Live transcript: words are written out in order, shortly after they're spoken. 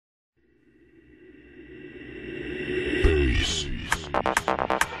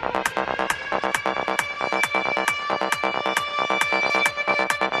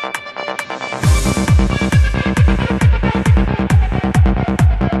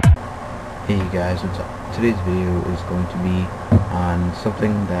guys, what's up? Today's video is going to be on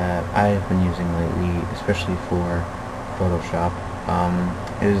something that I've been using lately, especially for Photoshop.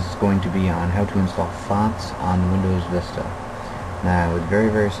 It is going to be on how to install fonts on Windows Vista. Now, it's very,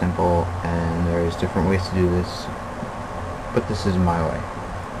 very simple, and there's different ways to do this, but this is my way.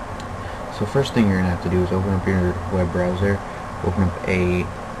 So first thing you're going to have to do is open up your web browser, open up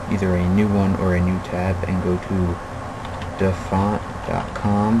either a new one or a new tab, and go to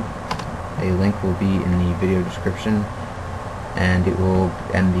dafont.com. A link will be in the video description, and the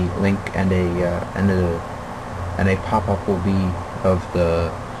link and a pop-up will be of the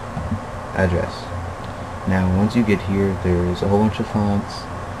address. Now, once you get here, there's a whole bunch of fonts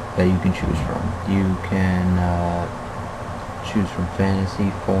that you can choose from. You can choose from fantasy,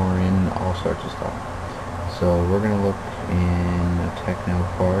 foreign, all sorts of stuff. So we're gonna look in the techno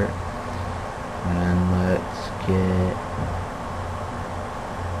part, and let's get.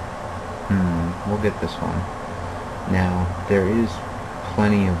 We'll get this one. Now, there is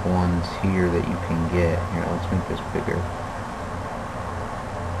plenty of ones here that you can get. Here, let's make this bigger.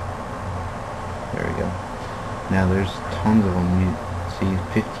 There we go. Now, there's tons of them. You see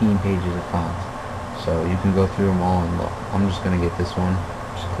 15 pages of fonts. So you can go through them all and look. I'm just going to get this one.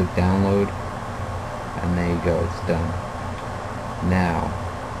 Just click download, and there you go. It's done. Now,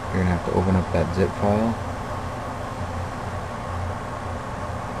 you're going to have to open up that zip file.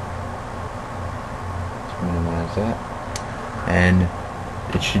 Minimize that, and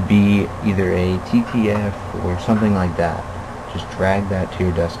it should be either a TTF or something like that. Just drag that to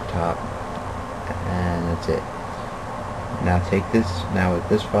your desktop, and that's it. Now take this. Now with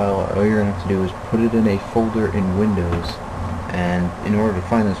this file, all you're gonna have to do is put it in a folder in Windows, and in order to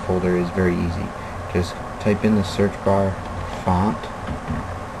find this folder is very easy. Just type in the search bar font,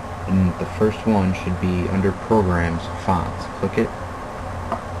 and the first one should be under Programs, Fonts. Click it.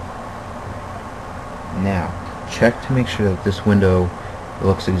 Now, check to make sure that this window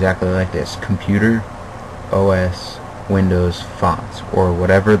looks exactly like this. Computer, OS, Windows, Fonts, or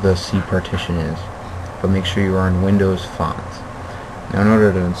whatever the C partition is. But make sure you are in Windows Fonts. Now, in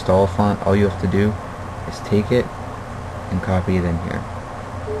order to install a font, all you have to do is take it and copy it in here.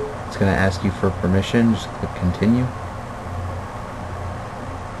 It's going to ask you for permission. Just click Continue.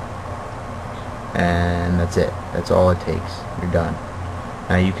 And that's it. That's all it takes. You're done.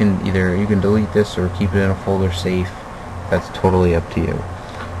 Now you can delete this or keep it in a folder safe. That's totally up to you.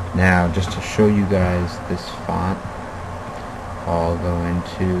 Now, just to show you guys this font, I'll go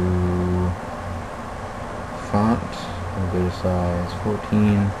into font. We'll go to size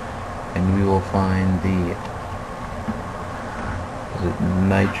 14, and we will find the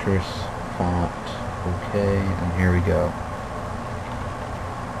nitrous font. Okay, and here we go.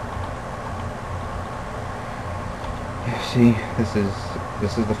 See, this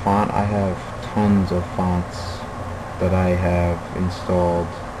is the font. I have tons of fonts that I have installed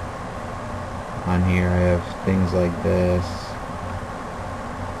on here. I have things like this.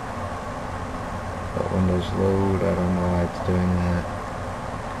 But Windows load, I don't know why it's doing that.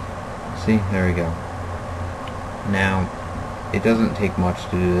 See, there we go. Now, it doesn't take much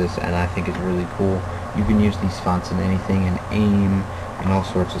to do this, and I think it's really cool. You can use these fonts in anything, in AIM, and all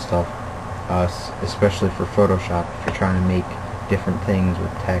sorts of stuff. Especially for Photoshop, if you're trying to make different things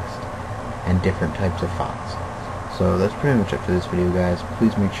with text and different types of fonts. So that's pretty much it for this video, guys.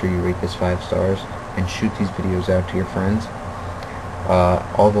 Please make sure you rate this 5 stars and shoot these videos out to your friends.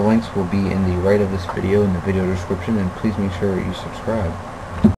 All the links will be in the right of this video in the video description, and please make sure you subscribe.